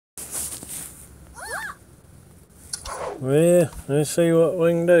Well, let's see what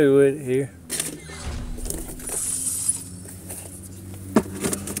we can do with it here.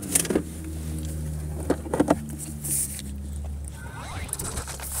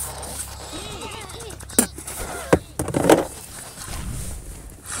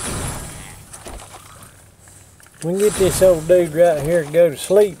 We can get this old dude right here to go to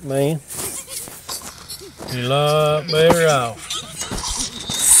sleep, man. You're a lot better off.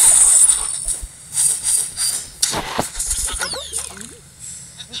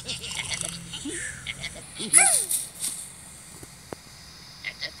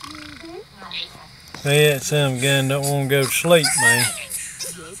 That son of a gun don't want to go to sleep, man.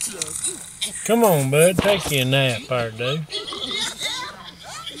 Come on, bud. Take you a nap there, dude.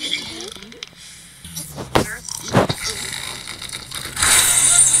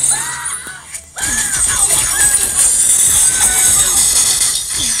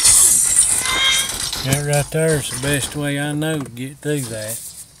 That right there is the best way I know to get through that.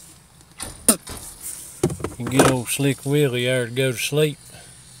 And get old Slick Willie there to go to sleep.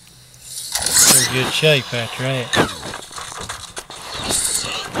 Pretty good shape after that.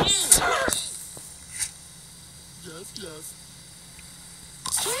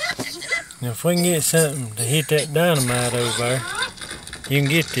 Now if we can get something to hit that dynamite over there, you can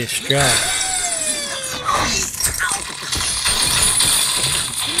get this strike.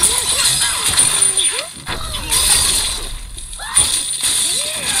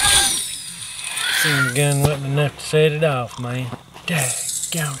 The gun wasn't enough to set it off, man.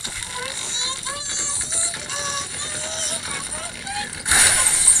 Daggone it.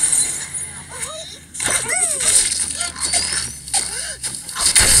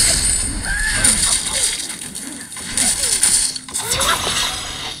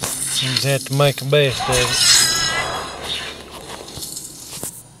 You just have to make the best of it.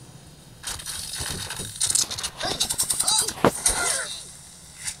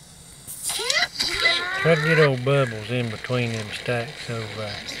 Try to get old Bubbles in between them stacks over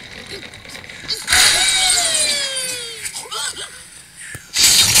there.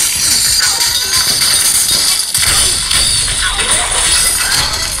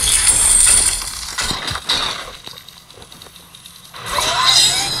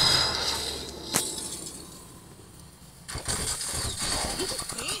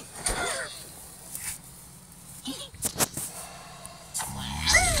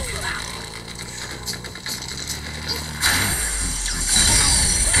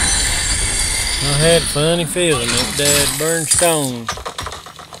 I had a funny feeling that Dad burned stone.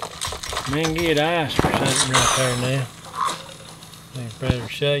 Man, get ice or something right there now. In better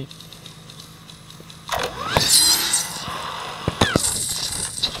shape.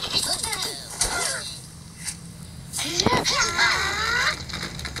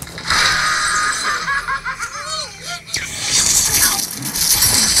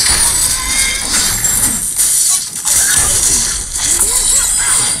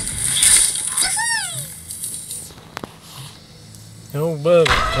 Old Bubba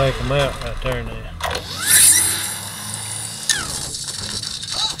will take them out right there now.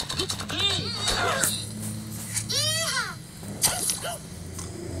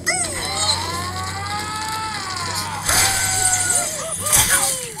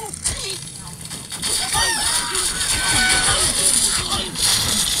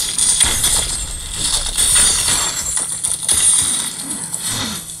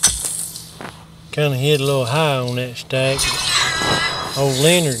 Kind of hit a little high on that stack. Old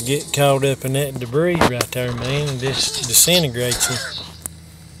Leonard get caught up in that debris right there, man, and just disintegrates him.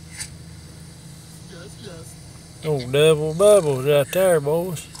 Old double bubbles right there,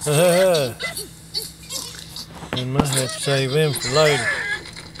 boys. And might have to save them for later.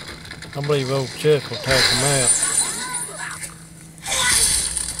 I believe old Chuck will take them out.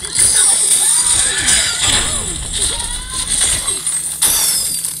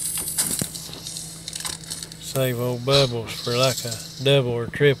 Save old Bubbles for like a double or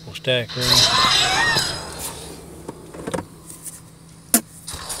triple stack room.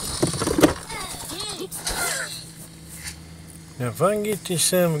 Now if I can get this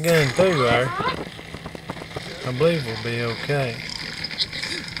son of a gun through there, I believe we'll be okay.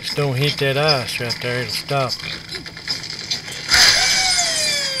 Just don't hit that ice right there, it'll stop it.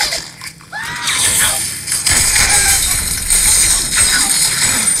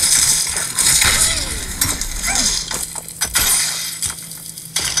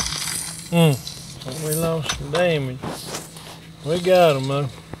 We lost some damage. We got them though.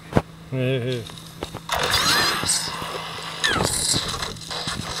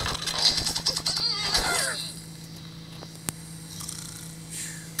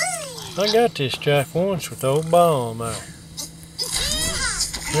 I got this strike once with the old bomb there.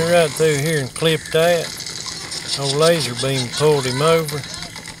 Went right through here and clipped that. Old laser beam pulled him over,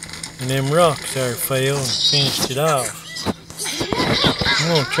 and them rocks there fell and finished it off.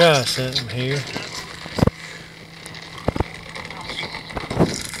 I'm gonna try something here.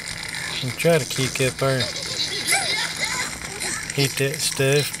 And try to kick up there and hit that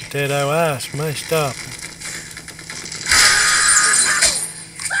stuff, but that old ice may stop him.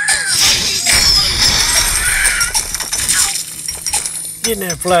 Get in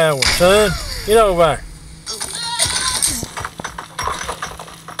that flower, son. Get over there.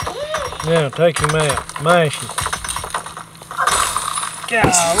 Now take him out. Mash him.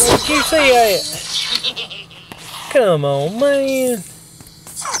 God, did you see that? Come on, man.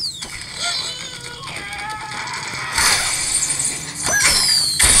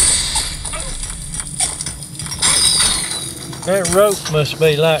 That rope must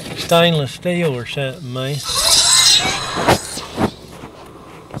be like stainless steel or something, man.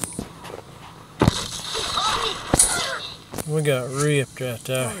 We got ripped right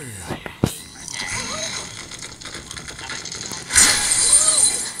there.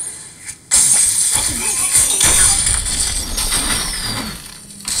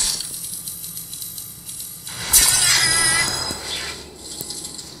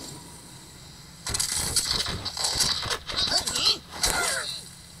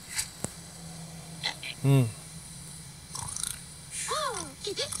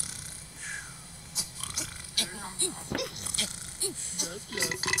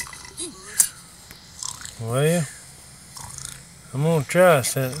 Well, I'm gonna try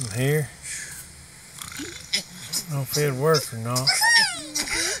something here. I don't know if it'll work or not.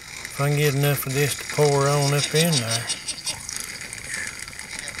 If I can get enough of this to pour on up in there.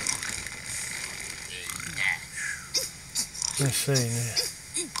 Let's see now.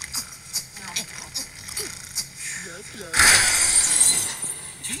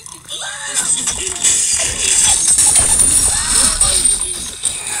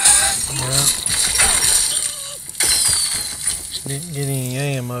 Didn't get any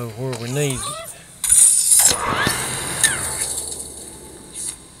ammo where we need it.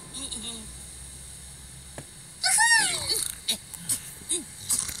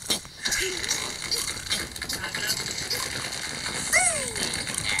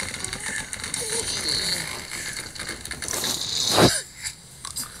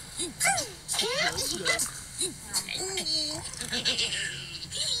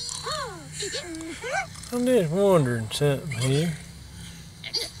 I'm just wondering something here.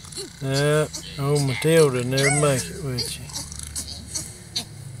 Old Matilda never make it with you.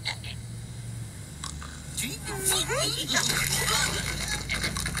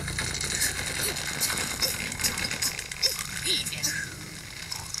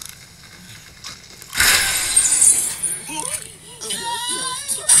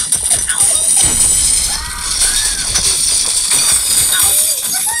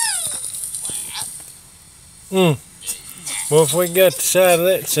 Well, if we got the side of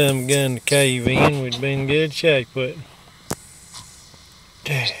that some gun to cave in, we'd be in good shape, wouldn't we?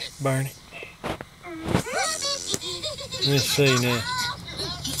 Dang, burn it. Let's see now.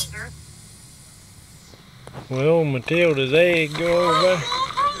 Well, Matilda's egg go over there.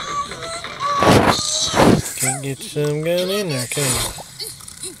 Can't get some gun in there, can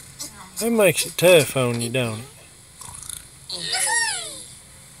you? That makes it tough on you, don't it?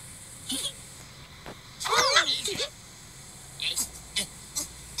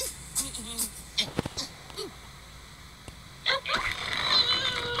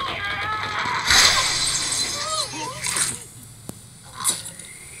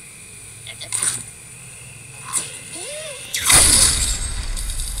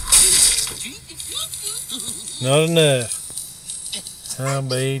 Not enough. I'll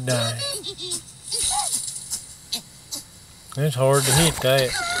be dang. It's hard to hit that.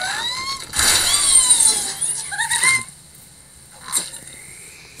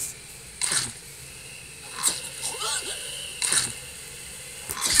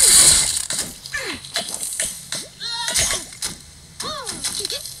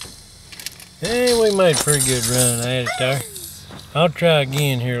 Yeah, we made a pretty good run at it there. I'll try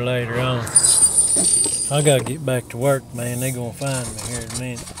again here later on. I gotta get back to work, man. They gonna find me here in a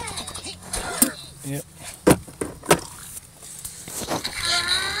minute. Yep.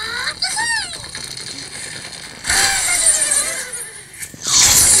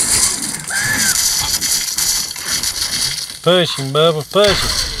 Push him, Bubba, push him.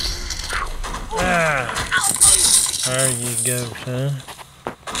 Ah, there you go, son.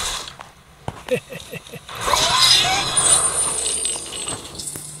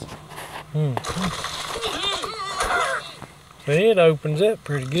 See, it opens up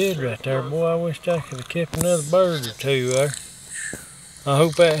pretty good right there. Boy, I wish I could have kept another bird or two there. I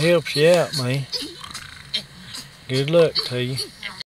hope that helps you out, man. Good luck to you.